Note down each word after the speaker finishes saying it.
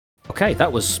Okay,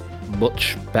 that was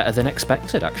much better than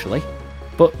expected, actually.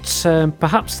 But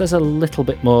perhaps there's a little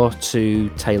bit more to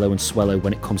Taillow and Swallow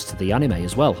when it comes to the anime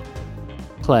as well.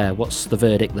 Claire, what's the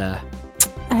verdict there?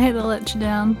 I hate to let you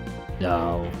down.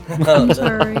 No. I'm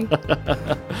sorry.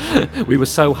 We were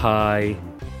so high,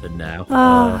 and now...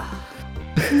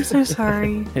 I'm so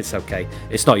sorry. It's okay.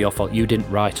 It's not your fault. You didn't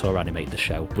write or animate the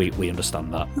show. We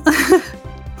understand that.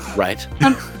 Right.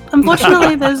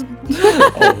 Unfortunately, there's...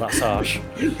 Oh, that's harsh.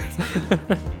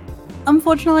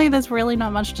 Unfortunately, there's really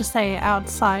not much to say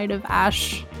outside of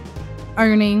Ash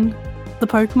owning the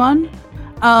Pokemon.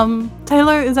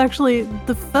 Taillow is actually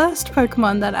the first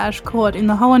Pokemon that Ash caught in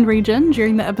the Hoenn region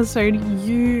during the episode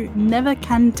You Never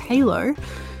Can Taillow.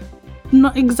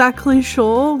 Not exactly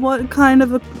sure what kind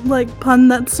of a pun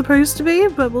that's supposed to be,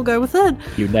 but we'll go with it.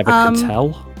 You never can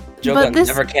tell? Joke on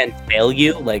never can fail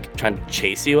you, like trying to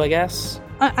chase you, I guess?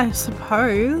 I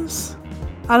suppose.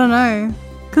 I don't know.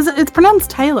 Because it's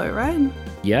pronounced Taillow, right?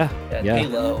 Yeah.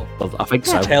 Taillow. Well, I think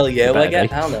so. Taillow, I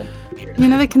guess. I don't know. You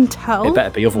never can tell? It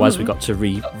better be, otherwise we got to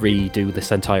redo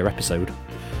this entire episode.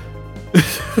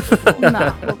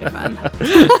 Nah, we'll be fine.